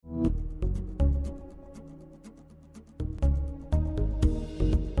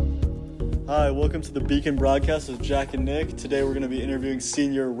Hi, welcome to the Beacon broadcast with Jack and Nick. Today we're going to be interviewing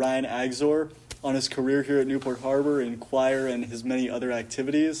senior Ryan Agzor on his career here at Newport Harbor in choir and his many other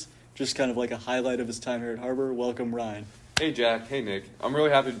activities. Just kind of like a highlight of his time here at Harbor. Welcome, Ryan. Hey, Jack. Hey, Nick. I'm really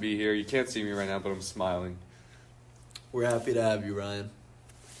happy to be here. You can't see me right now, but I'm smiling. We're happy to have you, Ryan.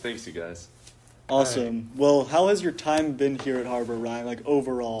 Thanks, you guys. Awesome. Well, how has your time been here at Harbor, Ryan, like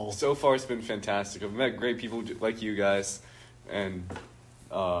overall? So far, it's been fantastic. I've met great people like you guys, and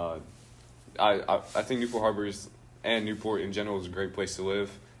I think Newport Harbor and Newport in general is a great place to live.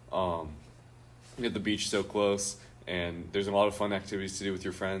 You get the beach so close, and there's a lot of fun activities to do with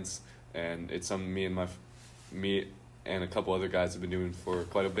your friends, and it's something me and a couple other guys have been doing for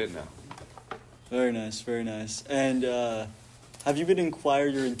quite a bit now. Very nice, very nice. And have you been in choir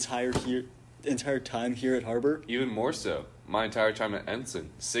your entire time here at Harbor? Even more so. My entire time at Ensign,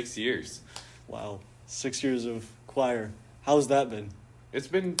 6 years. Wow, 6 years of choir. How's that been? It's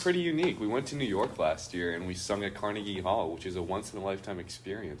been pretty unique. We went to New York last year, and we sung at Carnegie Hall, which is a once-in-a-lifetime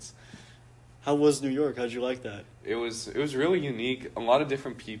experience. How was New York? How'd you like that? It was really unique. A lot of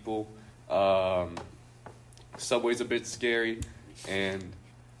different people. Subway's a bit scary,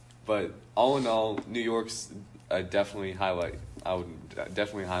 but all in all, New York's definitely highlight. I would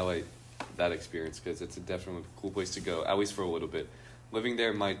definitely highlight that experience because it's definitely a cool place to go, at least for a little bit. Living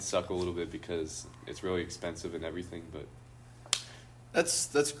there might suck a little bit because it's really expensive and everything, but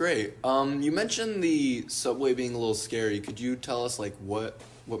That's great. You mentioned the subway being a little scary. Could you tell us like what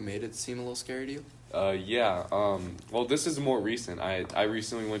made it seem a little scary to you? yeah. Well, this is more recent. I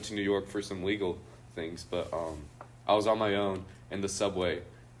recently went to New York for some legal things, but I was on my own in the subway,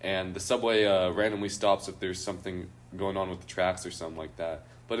 and the subway randomly stops if there's something going on with the tracks or something like that.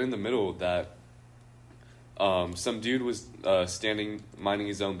 But in the middle of that, some dude was standing minding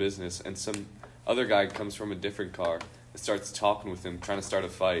his own business, and some other guy comes from a different car and starts talking with him, trying to start a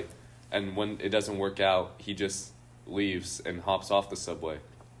fight. And when it doesn't work out, he just leaves and hops off the subway.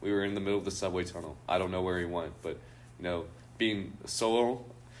 We were in the middle of the subway tunnel. I don't know where he went, but being solo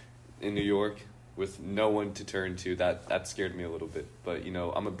in New York with no one to turn to, that scared me a little bit. But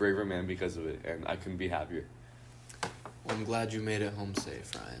I'm a braver man because of it, and I couldn't be happier. Well, I'm glad you made it home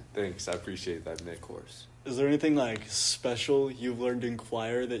safe, Ryan. Thanks, I appreciate that, Nick. Of course. Is there anything like special you've learned in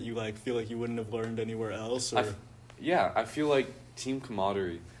choir that you like feel like you wouldn't have learned anywhere else? Or? I feel like team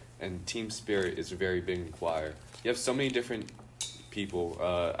camaraderie and team spirit is very big in choir. You have so many different people.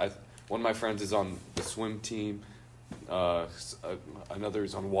 One of my friends is on the swim team. Another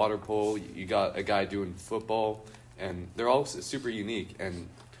is on water polo. You got a guy doing football, and they're all super unique. And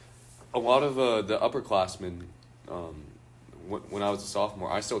a lot of the upperclassmen, when I was a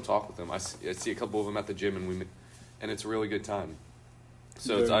sophomore, I still talk with them. I see a couple of them at the gym, and it's a really good time.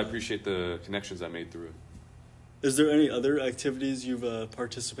 So I appreciate the connections I made through it. Is there any other activities you've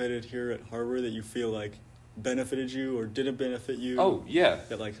participated here at Harbor that you feel like benefited you or didn't benefit you? Oh, yeah.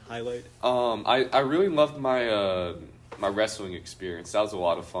 That like highlight? I really loved my my wrestling experience. That was a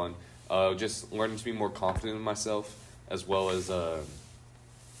lot of fun. Just learning to be more confident in myself, as well as I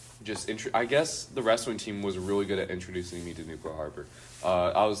guess the wrestling team was really good at introducing me to Newport Harbor.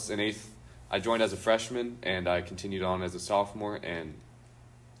 I was in 8th. I joined as a freshman, and I continued on as a sophomore. And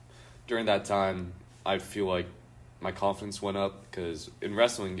during that time, I feel like my confidence went up because in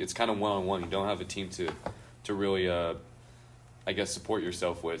wrestling, it's kind of one-on-one. You don't have a team to really, I guess, support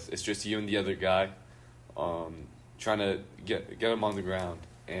yourself with. It's just you and the other guy trying to get him on the ground.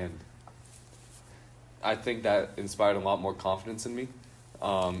 And I think that inspired a lot more confidence in me.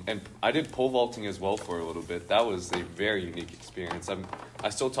 And I did pole vaulting as well for a little bit. That was a very unique experience. I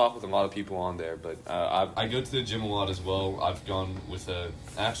still talk with a lot of people on there, but I go to the gym a lot as well. I've gone with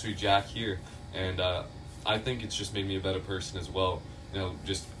actually Jack here, and I think it's just made me a better person as well.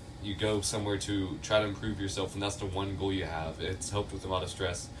 Just you go somewhere to try to improve yourself, and that's the one goal you have. It's helped with a lot of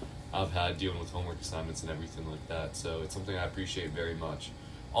stress I've had dealing with homework assignments and everything like that. So it's something I appreciate very much.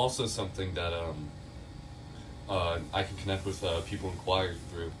 Also something that I can connect with people in choir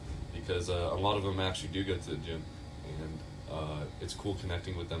through, because a lot of them actually do go to the gym, and it's cool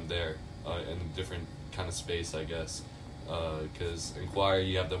connecting with them there in a different kind of space, I guess. Because in choir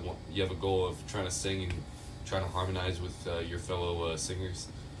you have a goal of trying to sing and trying to harmonize with your fellow singers,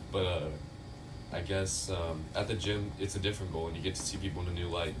 but I guess at the gym it's a different goal, and you get to see people in a new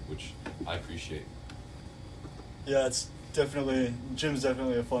light, which I appreciate. Yeah, gym's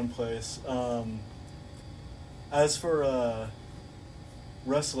definitely a fun place. As for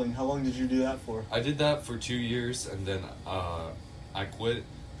wrestling, how long did you do that for? I did that for 2 years, and then I quit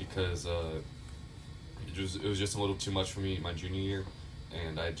because it was just a little too much for me my junior year,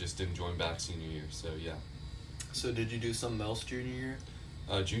 and I just didn't join back senior year. So yeah. So did you do something else junior year?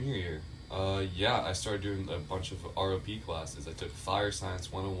 Junior year, Yeah, I started doing a bunch of ROP classes. I took Fire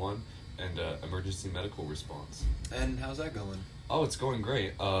Science 101 and Emergency Medical Response. And how's that going? Oh, it's going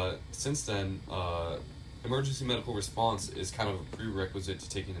great. Since then, Emergency Medical Response is kind of a prerequisite to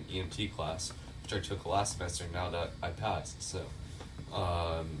taking an EMT class, which I took last semester now that I passed. So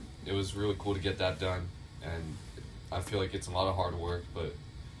it was really cool to get that done, and I feel like it's a lot of hard work, but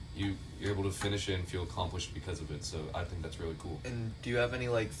you're able to finish it and feel accomplished because of it, so I think that's really cool. And do you have any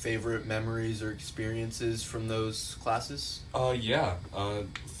like favorite memories or experiences from those classes? Yeah.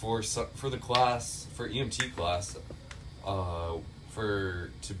 For the class, for EMT class,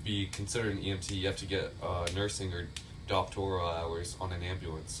 to be considered an EMT, you have to get nursing or doctoral hours on an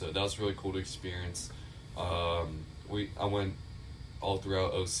ambulance. So that was really cool to experience. I went all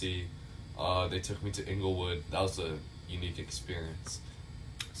throughout OC. They took me to Inglewood. That was a unique experience.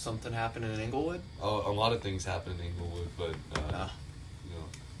 Something happened in Inglewood? A lot of things happened in Inglewood, but you know,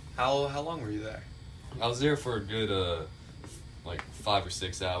 How long were you there? I was there for a good like 5 or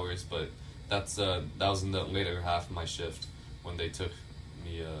 6 hours, but that was in the later half of my shift when they took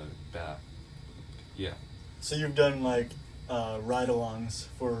me back. Yeah. So you've done like ride-alongs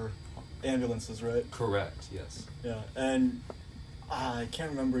for ambulances, right? Correct. Yes. Yeah, and I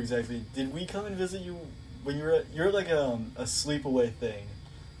can't remember exactly. Did we come and visit you when you're at like a sleepaway thing?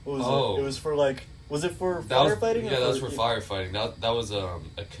 What was it? It was for like. Was it for firefighting? That was for firefighting. That was a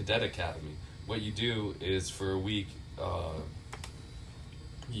cadet academy. What you do is for a week,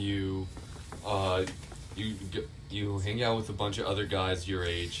 you hang out with a bunch of other guys your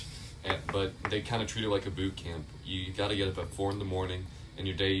age, but they kind of treat it like a boot camp. You got to get up at 4 a.m, and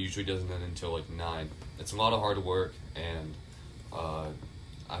your day usually doesn't end until like 9. It's a lot of hard work, and I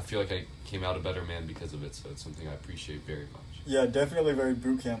feel like I came out a better man because of it. So it's something I appreciate very much. Yeah, definitely very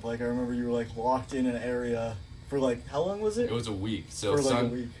boot camp. Like I remember you were like locked in an area for like how long was it? It was a week. So for like a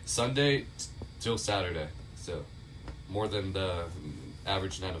week. Sunday till Saturday. So more than the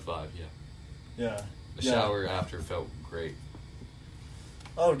average 9 to 5. Yeah. Yeah. The shower after felt great.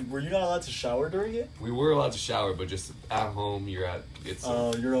 Oh, were you not allowed to shower during it? We were allowed to shower, but just at home, your own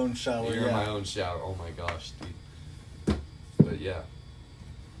shower. You're in my own shower. Oh my gosh, dude. But yeah.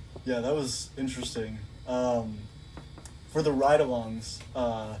 Yeah, that was interesting. For the ride-alongs,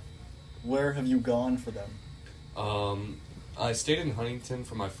 where have you gone for them? I stayed in Huntington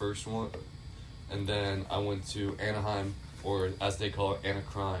for my first one, and then I went to Anaheim, or as they call it,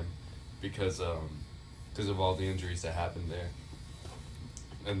 Anacrime, because of all the injuries that happened there.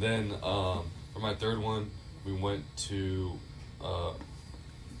 And then for my third one, I went to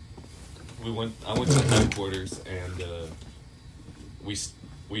headquarters, and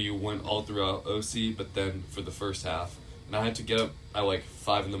we went all throughout OC, but then for the first half, and I had to get up at like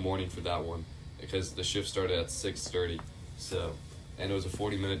 5 a.m. for that one because the shift started at 6:30. So, and it was a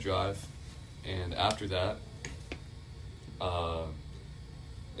 40-minute drive, and after that,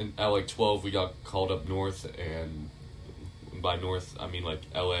 and at like 12 we got called up north, and by north I mean like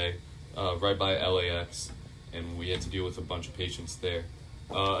LA, right by LAX, and we had to deal with a bunch of patients there.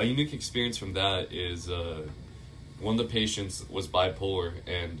 A unique experience from that is one of the patients was bipolar,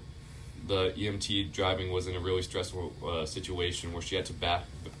 and the EMT driving was in a really stressful situation where she had to back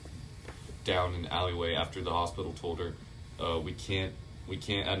down an alleyway after the hospital told her we can't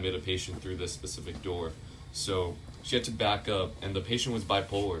admit a patient through this specific door. So she had to back up, and the patient was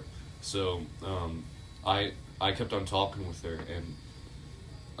bipolar. So I kept on talking with her, and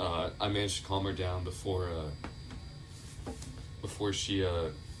I managed to calm her down before she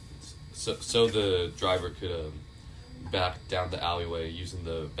so the driver could back down the alleyway using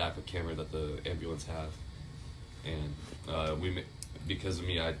the backup camera that the ambulance have, and because of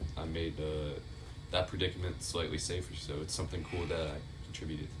me, I made that predicament slightly safer. So it's something cool that I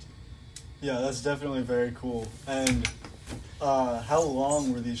contributed to. Yeah, that's definitely very cool. And how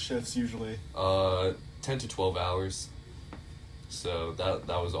long were these shifts usually? 10 to 12 hours. So that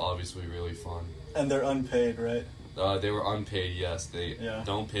was obviously really fun. And they're unpaid, right? They were unpaid. Yes, they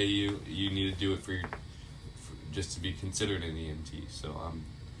don't pay you. You need to do it for just to be considered an EMT. So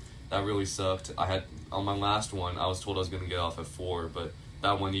that really sucked. I had on my last one, I was told I was going to get off at 4, but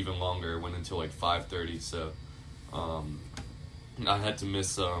that went even longer. It went until like 5:30. So I had to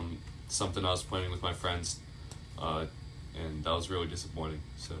miss something I was planning with my friends, and that was really disappointing.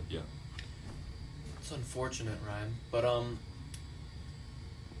 So yeah. It's unfortunate, Ryan. But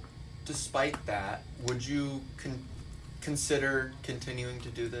despite that, would you consider continuing to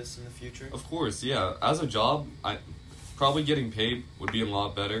do this in the future? Of course, yeah. As a job, probably getting paid would be a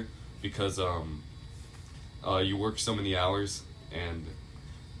lot better because you work so many hours, and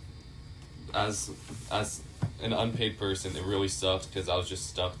as an unpaid person, it really sucked because I was just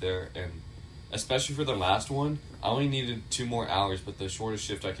stuck there. And especially for the last one, I only needed 2 more hours, but the shortest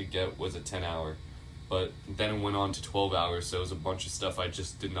shift I could get was a 10-hour. But then it went on to 12 hours, so it was a bunch of stuff I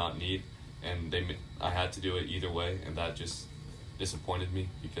just did not need. And I had to do it either way, and that just disappointed me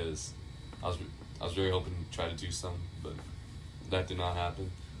because I was really hoping to try to do some, but that did not happen.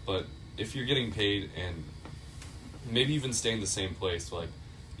 But if you're getting paid and maybe even stay in the same place, like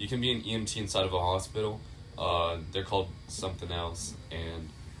you can be an EMT inside of a hospital. They're called something else, and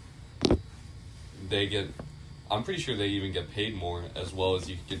I'm pretty sure they even get paid more, as well as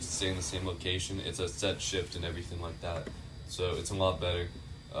you get to stay in the same location. It's a set shift and everything like that, so it's a lot better.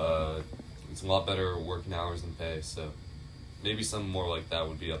 It's a lot better working hours and pay. So maybe something more like that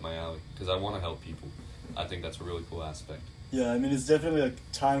would be up my alley because I want to help people. I think that's a really cool aspect. Yeah, I mean, it's definitely a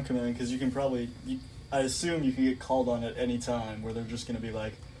time commitment because you can I assume you can get called on at any time where they're just going to be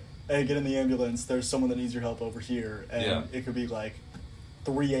like, hey, get in the ambulance, there's someone that needs your help over here. And it could be like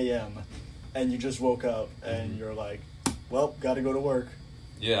 3 a.m. and you just woke up and you're like, well, got to go to work.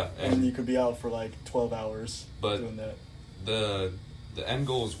 Yeah. And you could be out for like 12 hours doing that. The end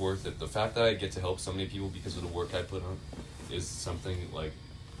goal is worth it. The fact that I get to help so many people because of the work I put on is something like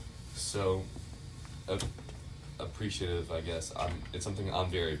so appreciative, I guess. It's something I'm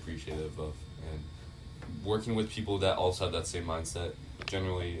very appreciative of, and working with people that also have that same mindset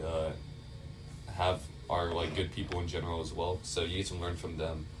generally are like good people in general as well. So you get to learn from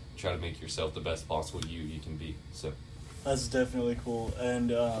them, try to make yourself the best possible you can be. So that's definitely cool.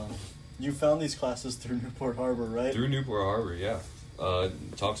 And you found these classes through Newport Harbor, right? Through Newport Harbor, yeah.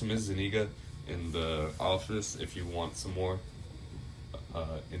 Talk to Ms. Zuniga in the office if you want some more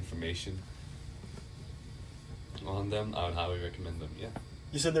information on them. I would highly recommend them, yeah.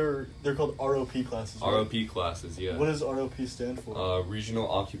 You said they're called ROP classes, right? ROP classes, yeah. What does ROP stand for? Regional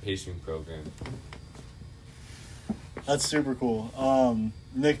Occupation Program. That's super cool.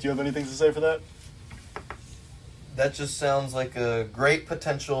 Nick, do you have anything to say for that? That just sounds like a great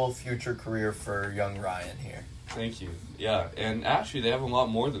potential future career for young Ryan here. Thank you. Yeah, and actually they have a lot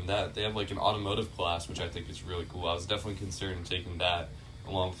more than that. They have like an automotive class, which I think is really cool. I was definitely considering taking that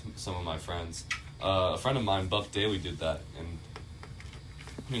along with some of my friends. A friend of mine, Buck Daly, did that, and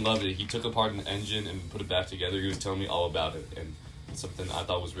he loved it. He took apart an engine and put it back together. He was telling me all about it, and it's something I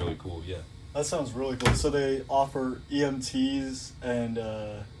thought was really cool, yeah. That sounds really cool. So they offer EMTs and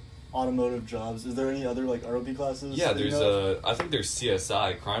automotive jobs. Is there any other like ROP classes? Yeah, I think there's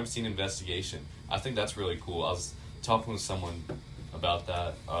CSI, Crime Scene Investigation. I think that's really cool. I was talking with someone about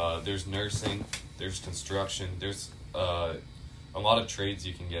that. There's nursing, there's construction, there's a lot of trades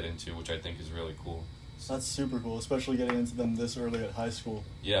you can get into, which I think is really cool. That's super cool, especially getting into them this early at high school.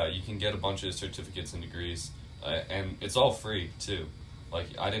 Yeah, you can get a bunch of certificates and degrees, and it's all free, too. Like,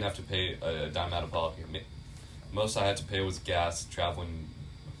 I didn't have to pay a dime out of pocket. Most I had to pay was gas traveling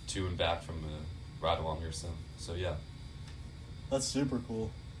to and back from the ride-along or so. So, yeah. That's super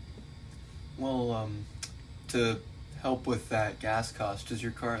cool. Well, to help with that gas cost, does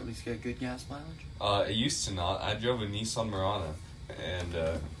your car at least get good gas mileage? It used to not. I drove a Nissan Murano,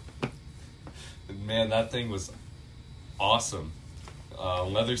 and man, that thing was awesome.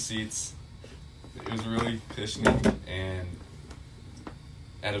 Leather seats. It was really cushioning, and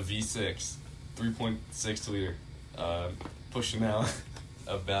at a V6, 3.6 liter, pushing out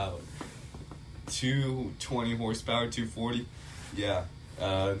about 220 horsepower, 240. Yeah,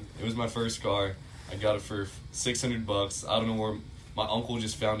 it was my first car. I got it for $600. I don't know where my uncle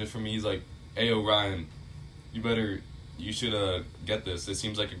just found it for me. He's like, "Hey, Ryan, you should get this. It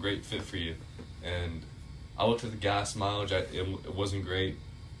seems like a great fit for you." And I looked at the gas mileage. It wasn't great.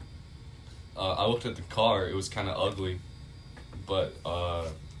 I looked at the car. It was kind of ugly, but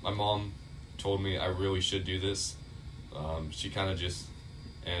my mom told me I really should do this. She kind of just,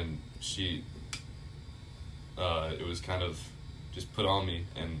 and it was kind of just put on me,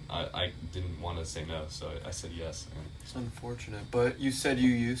 and I didn't want to say no, so I said yes. And it's unfortunate, but you said you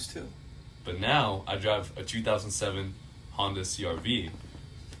used to. But now I drive a 2007 Honda CR-V,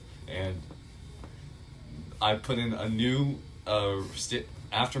 and I put in a new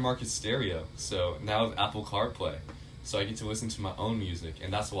aftermarket stereo, so now I have Apple CarPlay, so I get to listen to my own music,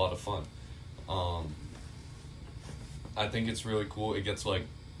 and that's a lot of fun. I think it's really cool. It gets like,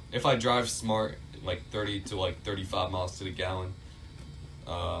 if I drive smart, like 30 to like 35 miles to the gallon.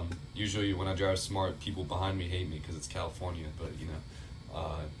 Usually when I drive smart, people behind me hate me because it's California, but you know.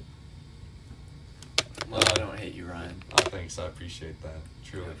 Well, I don't hate you, Ryan. Thanks, I appreciate that.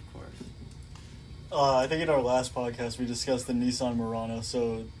 Truly. Yeah, of course. I think in our last podcast we discussed the Nissan Murano,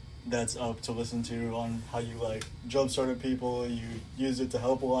 so that's up to listen to on how you like jump started people, you use it to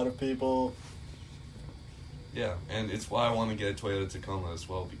help a lot of people. Yeah, and it's why I want to get a Toyota Tacoma as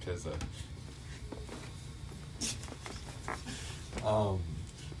well because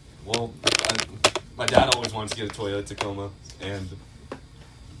well, my dad always wanted to get a Toyota Tacoma, and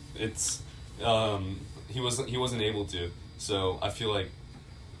it's he wasn't able to. So I feel like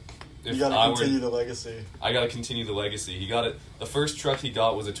if You gotta I continue were, the legacy. I gotta continue the legacy. He got it. The first truck he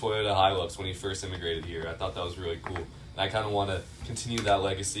got was a Toyota Hilux when he first immigrated here. I thought that was really cool, and I kind of want to continue that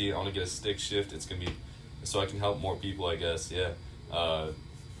legacy. I want to get a stick shift. It's gonna be so I can help more people, I guess. Yeah,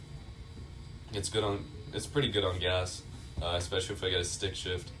 it's good on. It's pretty good on gas, especially if I get a stick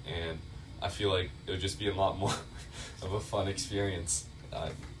shift, and I feel like it would just be a lot more of a fun experience.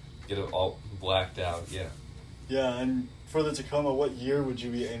 Get it all blacked out. Yeah. Yeah, and for the Tacoma, what year would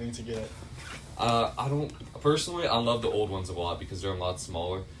you be aiming to get? I don't personally. I love the old ones a lot because they're a lot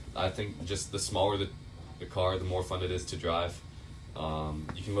smaller. I think just the smaller the car, the more fun it is to drive.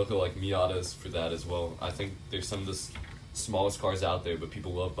 You can look at like Miatas for that as well. I think they're some of the smallest cars out there, but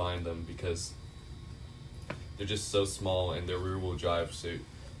people love buying them because they're just so small and they're rear-wheel drive. So,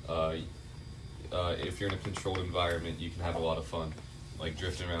 if you're in a controlled environment, you can have a lot of fun, like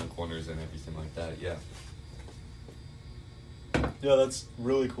drifting around corners and everything like that. Yeah. Yeah, that's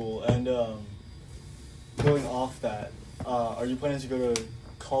really cool. And going off that, are you planning to go to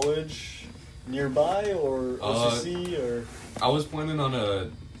college nearby or OCC or? I was planning on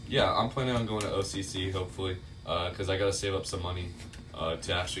I'm planning on going to OCC hopefully, because I gotta save up some money,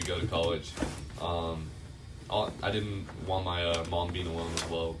 to actually go to college. I didn't want my mom being alone as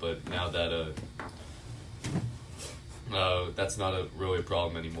well, but now that that's not really a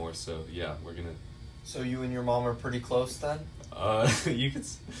problem anymore. So yeah, we're gonna. So you and your mom are pretty close then? You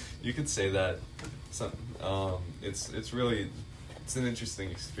could say that. So, it's really it's an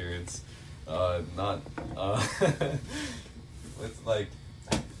interesting experience. Not it's like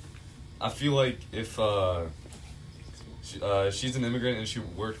I feel like if she's an immigrant and she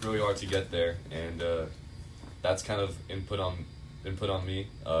worked really hard to get there, and that's kind of input on me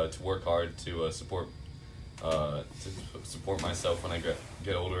to work hard to support myself when I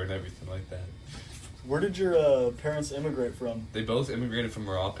get older and everything like that. Where did your parents immigrate from? They both immigrated from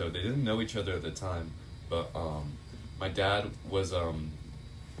Morocco. They didn't know each other at the time, but my dad was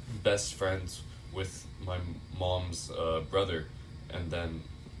best friends with my mom's brother, and then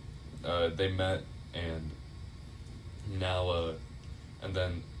they met, and now and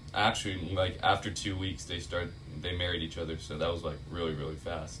then actually like after 2 weeks they married each other. So that was like really really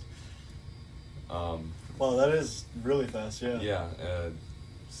fast. Wow, that is really fast. Yeah. Yeah.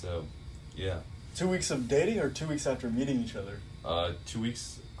 So, yeah. 2 weeks of dating or 2 weeks after meeting each other? 2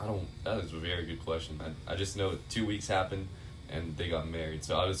 weeks. That is a very good question. I just know 2 weeks happened, and they got married.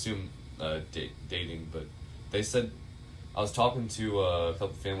 So I would assume dating. But they said I was talking to a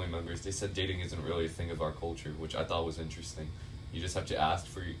couple family members. They said dating isn't really a thing of our culture, which I thought was interesting. You just have to ask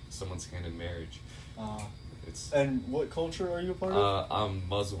for someone's hand in marriage. And what culture are you a part of? I'm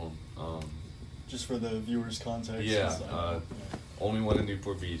Muslim. Just for the viewers' context. Yeah. Only one in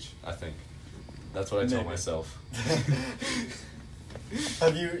Newport Beach, I think. That's what I tell myself.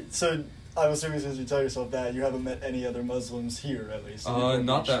 Have you? So I'm assuming since you tell yourself that, you haven't met any other Muslims here, at least.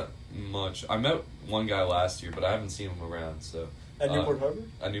 Not that much. I met one guy last year, but I haven't seen him around. So at Newport Harbor.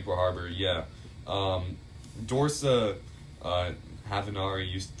 At Newport Harbor, yeah. Dorsa Havanari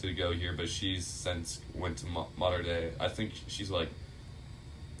used to go here, but she's since went to Mater Dei. I think she's like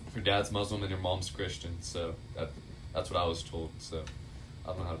her dad's Muslim and her mom's Christian. So that's what I was told. So. I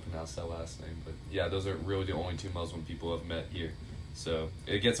don't know how to pronounce that last name, but yeah, those are really the only two Muslim people I've met here. So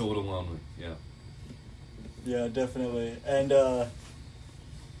it gets a little lonely, yeah. Yeah, definitely. And, well,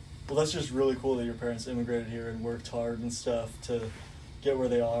 that's just really cool that your parents immigrated here and worked hard and stuff to get where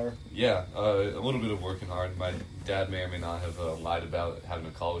they are. Yeah, a little bit of working hard. My dad may or may not have lied about having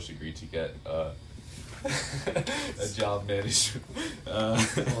a college degree to get a job management. Well,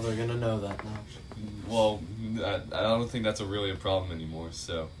 they're going to know that now. Well, I don't think that's really a problem anymore.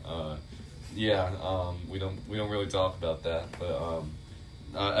 So, yeah, we don't really talk about that. But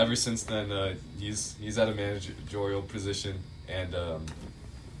ever since then, he's at a managerial position, and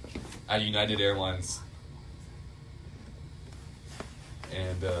at United Airlines,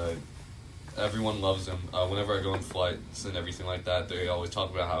 and everyone loves him. Whenever I go on flights and everything like that, they always talk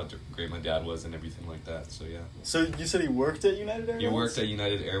about how great my dad was and everything like that. So yeah. So you said he worked at United Airlines? He worked at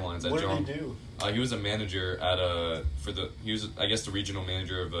United Airlines. What did he do? He was a manager he was I guess the regional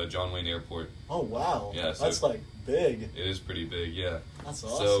manager of John Wayne Airport. Oh wow. Yeah, so that's like big. It is pretty big, yeah. That's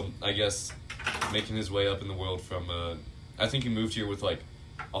awesome. So I guess making his way up in the world from I think he moved here with like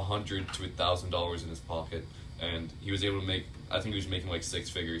 $100 to $1,000 in his pocket, and he was able to make. I think he was making like 6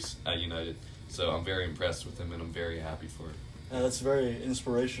 figures at United. So I'm very impressed with him, and I'm very happy for it. That's very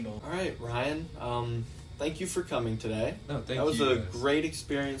inspirational. All right, Ryan. Thank you for coming today. No, thank you. That was a guys. great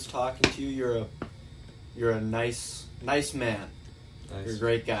experience talking to you. You're a nice man. Nice. You're a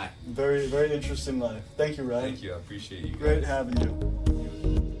great guy. Very, very interesting life. Thank you, Ryan. Thank you. I appreciate you guys. Great having you.